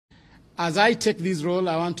As I take this role,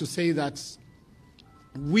 I want to say that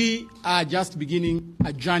we are just beginning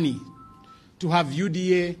a journey to have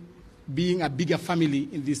UDA being a bigger family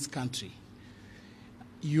in this country.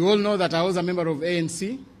 You all know that I was a member of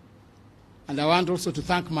ANC, and I want also to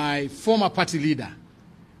thank my former party leader,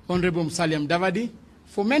 Honorable Musalia Mudavadi,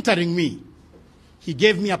 for mentoring me. He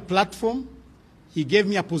gave me a platform, he gave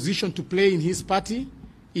me a position to play in his party,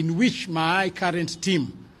 in which my current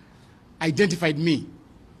team identified me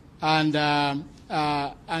and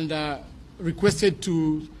requested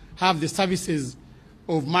to have the services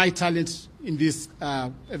of my talent in this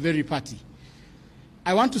very party.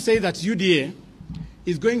 I want to say that UDA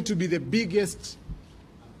is going to be the biggest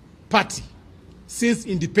party since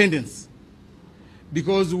independence,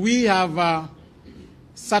 because we have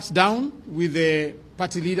sat down with the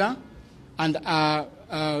party leader and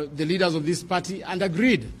the leaders of this party and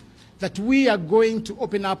agreed that we are going to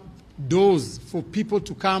open up doors for people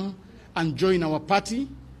to come and join our party.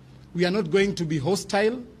 We are not going to be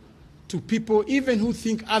hostile to people, even who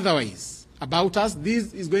think otherwise about us.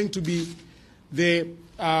 This is going to be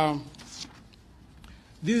a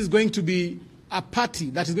party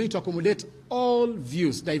that is going to accommodate all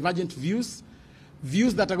views, divergent views,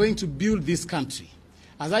 views that are going to build this country.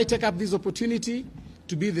 As I take up this opportunity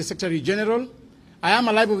to be the Secretary General, I am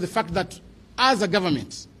alive of the fact that as a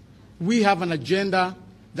government, we have an agenda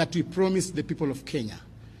that we promise the people of Kenya.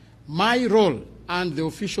 My role and the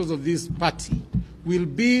officials of this party will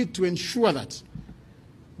be to ensure that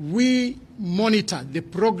we monitor the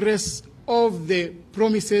progress of the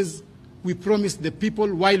promises we promised the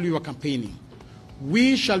people while we were campaigning.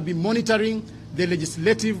 We shall be monitoring the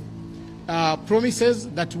legislative promises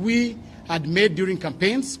that we had made during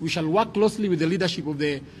campaigns. We shall work closely with the leadership of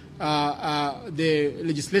the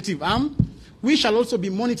legislative arm. We shall also be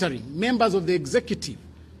monitoring members of the executive,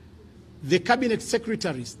 the cabinet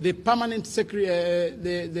secretaries, the permanent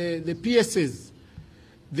the PSs,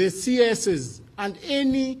 the CSs, and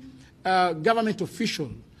any government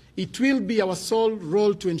official. It will be our sole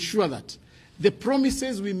role to ensure that the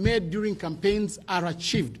promises we made during campaigns are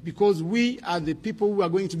achieved, because we are the people who are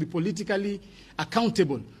going to be politically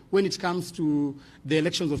accountable when it comes to the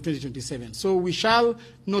elections of 2027. So we shall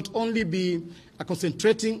not only be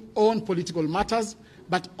concentrating on political matters,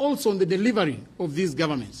 but also on the delivery of these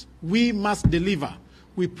governments. We must deliver.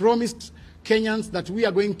 We promised Kenyans that we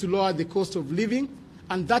are going to lower the cost of living,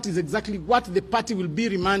 and that is exactly what the party will be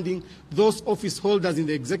reminding those office holders in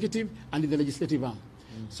the executive and in the legislative arm.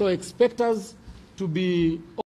 So expect us to be